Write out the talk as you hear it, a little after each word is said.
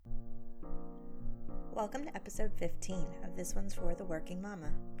Welcome to episode 15 of This One's for the Working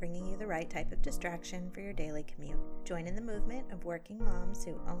Mama, bringing you the right type of distraction for your daily commute. Join in the movement of working moms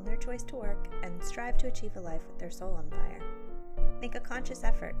who own their choice to work and strive to achieve a life with their soul on fire. Make a conscious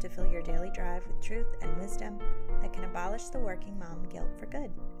effort to fill your daily drive with truth and wisdom that can abolish the working mom guilt for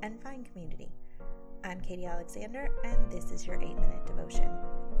good and find community. I'm Katie Alexander, and this is your 8-minute devotion.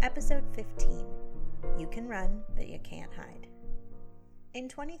 Episode 15, You Can Run, but You Can't Hide. In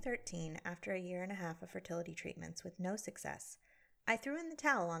 2013, after a year and a half of fertility treatments with no success, I threw in the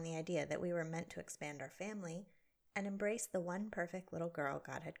towel on the idea that we were meant to expand our family and embrace the one perfect little girl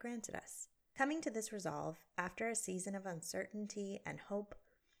God had granted us. Coming to this resolve, after a season of uncertainty and hope,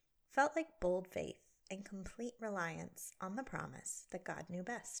 felt like bold faith and complete reliance on the promise that God knew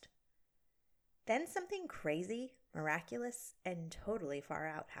best. Then something crazy, miraculous, and totally far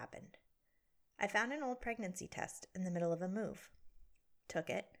out happened. I found an old pregnancy test in the middle of a move, took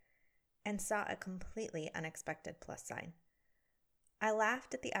it, and saw a completely unexpected plus sign. I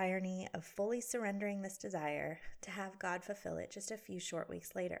laughed at the irony of fully surrendering this desire to have God fulfill it just a few short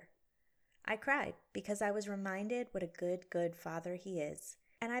weeks later. I cried because I was reminded what a good father he is,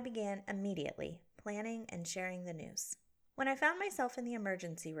 and I began immediately planning and sharing the news. When I found myself in the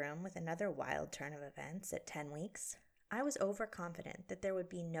emergency room with another wild turn of events at 10 weeks, I was overconfident that there would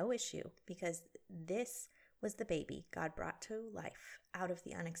be no issue because this was the baby God brought to life out of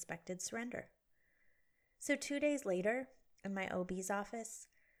the unexpected surrender. So 2 days later, in my OB's office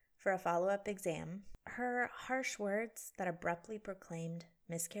for a follow-up exam, her harsh words that abruptly proclaimed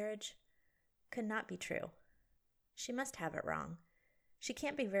miscarriage could not be true. She must have it wrong. She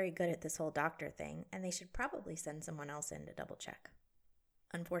can't be very good at this whole doctor thing, and they should probably send someone else in to double check.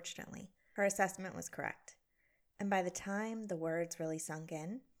 Unfortunately, her assessment was correct, and by the time the words really sunk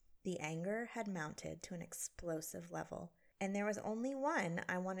in, the anger had mounted to an explosive level, and there was only one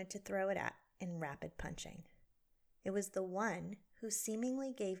I wanted to throw it at in rapid punching. It was the one who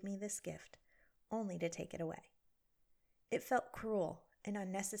seemingly gave me this gift, only to take it away. It felt cruel and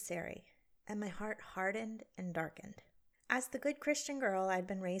unnecessary, and my heart hardened and darkened. As the good Christian girl I'd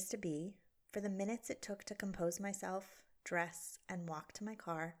been raised to be, for the minutes it took to compose myself, dress, and walk to my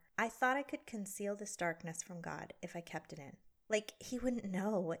car, I thought I could conceal this darkness from God if I kept it in. Like, he wouldn't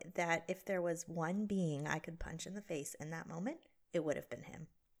know that if there was one being I could punch in the face in that moment, it would have been him.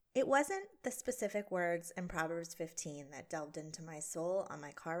 It wasn't the specific words in Proverbs 15 that delved into my soul on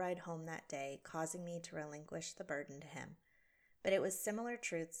my car ride home that day, causing me to relinquish the burden to him. But it was similar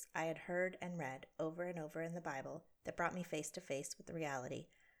truths I had heard and read over and over in the Bible that brought me face to face with the reality.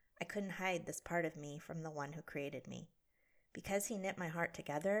 I couldn't hide this part of me from the one who created me. Because he knit my heart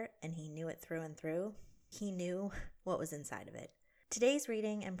together and he knew it through and through, he knew what was inside of it. Today's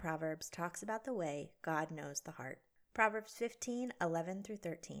reading in Proverbs talks about the way God knows the heart. Proverbs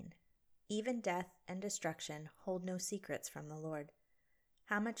 15:11-13. Even death and destruction hold no secrets from the Lord.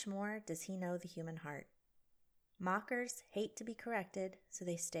 How much more does he know the human heart? Mockers hate to be corrected, so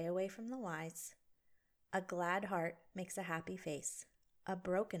they stay away from the wise. A glad heart makes a happy face. A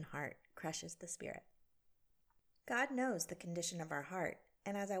broken heart crushes the spirit. God knows the condition of our heart,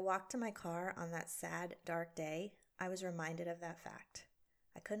 and as I walked to my car on that sad, dark day, I was reminded of that fact.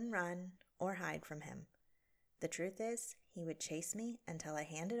 I couldn't run or hide from him. The truth is, he would chase me until I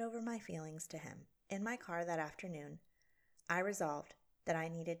handed over my feelings to him. In my car that afternoon, I resolved that I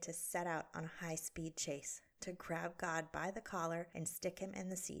needed to set out on a high-speed chase, to grab God by the collar and stick him in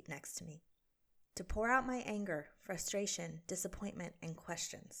the seat next to me, to pour out my anger, frustration, disappointment, and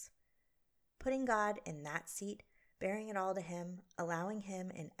questions. Putting God in that seat, bearing it all to him, allowing him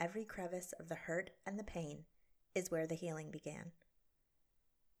in every crevice of the hurt and the pain, is where the healing began.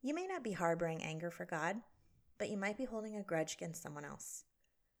 You may not be harboring anger for God, but you might be holding a grudge against someone else.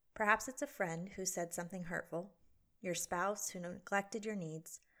 Perhaps it's a friend who said something hurtful, your spouse who neglected your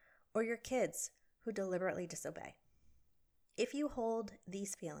needs, or your kids who deliberately disobey. If you hold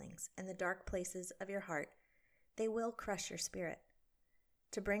these feelings in the dark places of your heart, they will crush your spirit.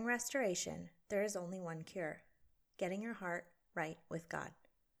 To bring restoration, there is only one cure: getting your heart right with God.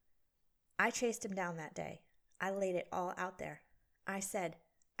 I chased him down that day. I laid it all out there. I said,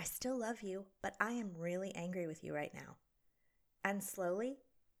 I still love you, but I am really angry with you right now. And slowly,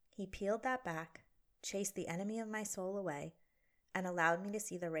 he peeled that back, chased the enemy of my soul away, and allowed me to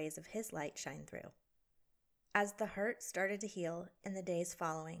see the rays of his light shine through. As the hurt started to heal in the days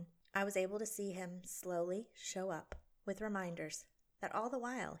following, I was able to see him slowly show up with reminders that all the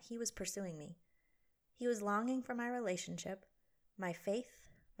while he was pursuing me. He was longing for my relationship, my faith,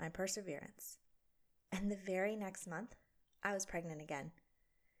 my perseverance. And the very next month, I was pregnant again.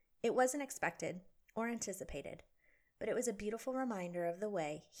 It wasn't expected or anticipated. but it was a beautiful reminder of the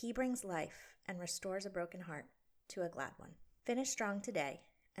way He brings life and restores a broken heart to a glad one. Finish strong today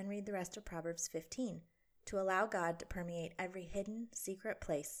and read the rest of Proverbs 15 to allow God to permeate every hidden, secret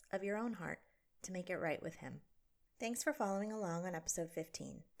place of your own heart to make it right with Him. Thanks for following along on episode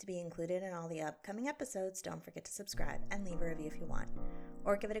 15. To be included in all the upcoming episodes, don't forget to subscribe and leave a review if you want,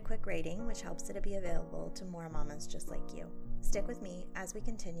 or give it a quick rating, which helps it to be available to more mamas just like you. Stick with me as we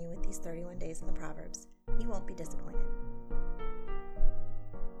continue with these 31 days in the Proverbs. You won't be disappointed.